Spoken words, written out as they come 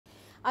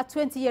A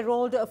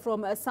 20-year-old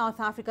from South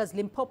Africa's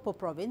Limpopo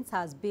province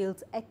has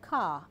built a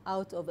car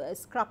out of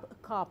scrap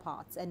car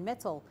parts and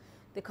metal.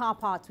 The car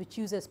parts, which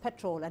uses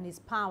petrol and is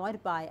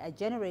powered by a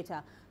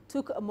generator,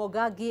 took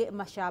Mokgadi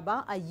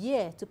Machaba a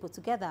year to put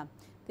together.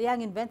 The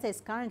young inventor is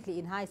currently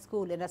in high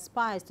school and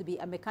aspires to be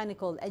a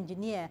mechanical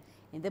engineer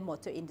in the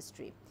motor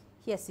industry.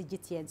 Here's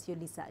CGTN's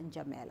Yolisa and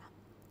Njamela.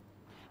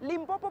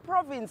 Limpopo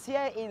province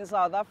here in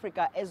South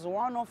Africa is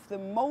one of the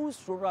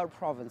most rural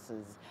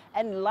provinces.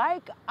 And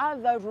like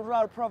other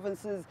rural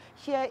provinces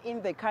here in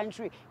the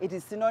country, it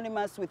is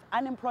synonymous with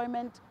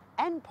unemployment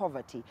and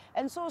poverty.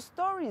 And so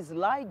stories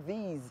like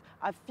these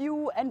are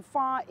few and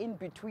far in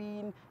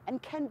between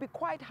and can be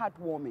quite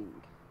heartwarming.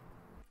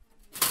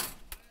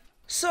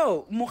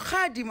 So,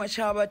 Mokgadi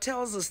Machaba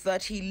tells us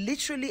that he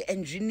literally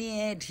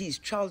engineered his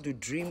childhood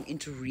dream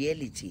into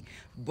reality.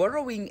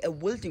 Borrowing a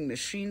welding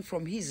machine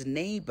from his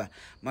neighbor,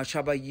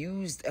 Machaba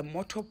used a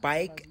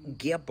motorbike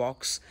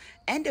gearbox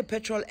and a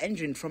petrol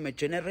engine from a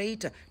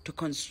generator to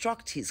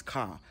construct his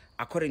car.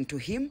 According to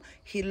him,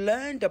 he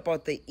learned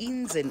about the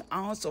ins and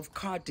outs of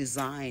car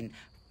design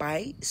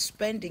by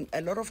spending a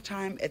lot of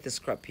time at the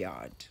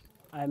scrapyard.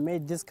 I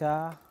made this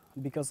car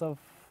because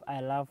I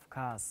love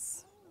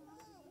cars.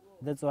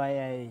 That's why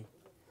I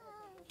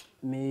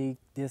make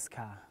this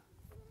car.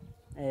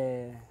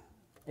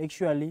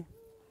 Actually,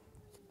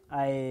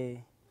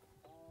 I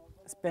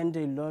spend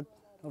a lot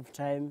of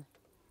time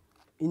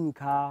in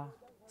car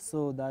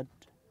so that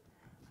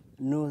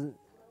know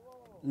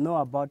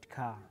about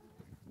car.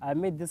 I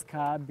made this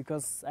car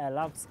because I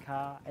love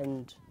car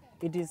and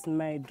it is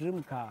my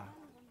dream car.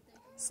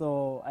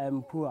 So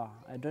I'm poor.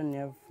 I don't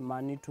have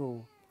money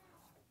to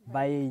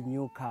buy a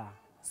new car.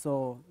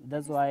 So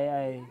that's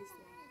why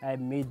I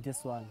made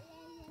this one.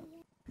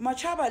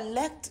 Machaba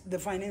lacked the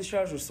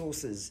financial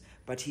resources,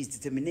 but his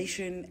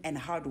determination and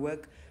hard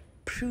work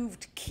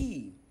proved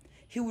key.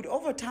 He would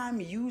over time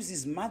use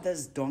his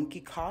mother's donkey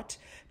cart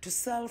to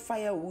sell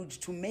firewood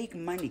to make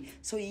money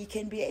so he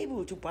can be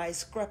able to buy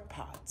scrap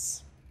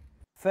parts.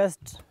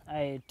 First,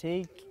 I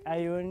take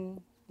iron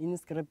in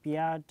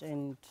scrapyard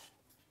and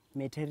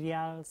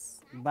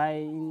materials, buy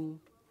in.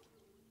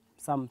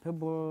 Some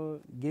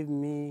people give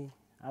me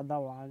other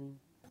one.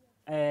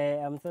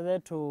 I'm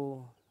started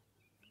to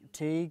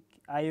take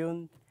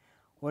iron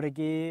or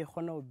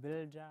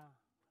build.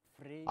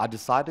 I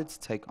decided to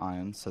take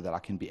iron so that I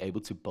can be able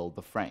to build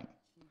the frame.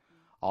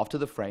 After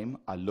the frame,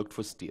 I looked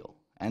for steel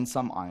and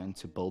some iron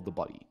to build the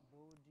body.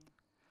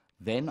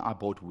 Then I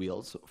bought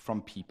wheels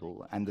from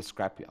people and the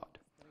scrapyard.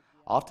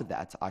 After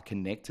that, I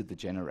connected the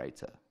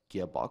generator,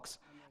 gearbox,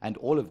 and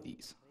all of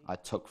these I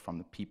took from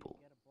the people.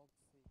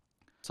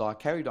 So I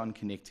carried on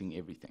connecting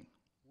everything,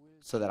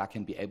 so that I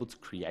can be able to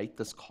create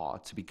this car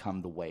to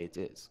become the way it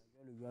is.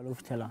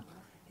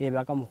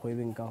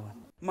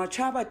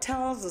 Machaba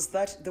tells us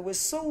that there were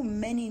so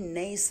many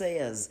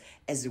naysayers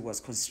as he was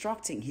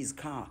constructing his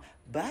car,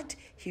 but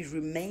he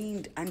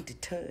remained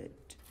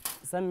undeterred.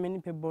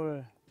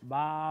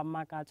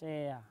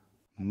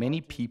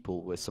 Many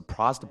people were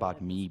surprised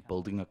about me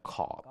building a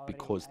car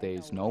because there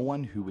is no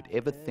one who would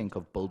ever think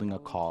of building a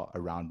car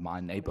around my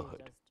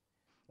neighborhood.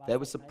 They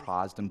were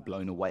surprised and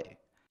blown away.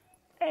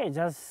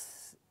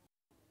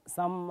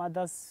 Some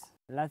others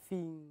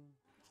laughing.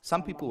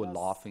 Some people were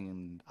laughing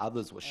and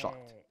others were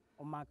shocked.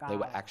 They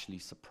were actually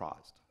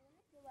surprised.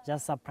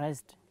 Just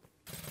surprised.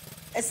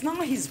 It's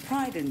now his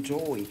pride and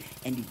joy,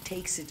 and he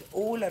takes it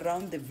all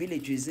around the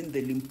villages in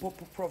the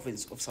Limpopo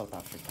province of South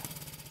Africa.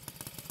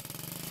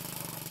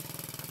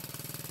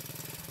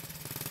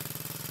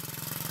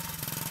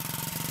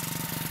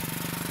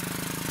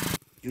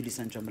 Yolisa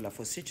and Njamela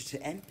for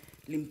CGTN,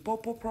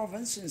 Limpopo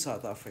province in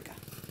South Africa.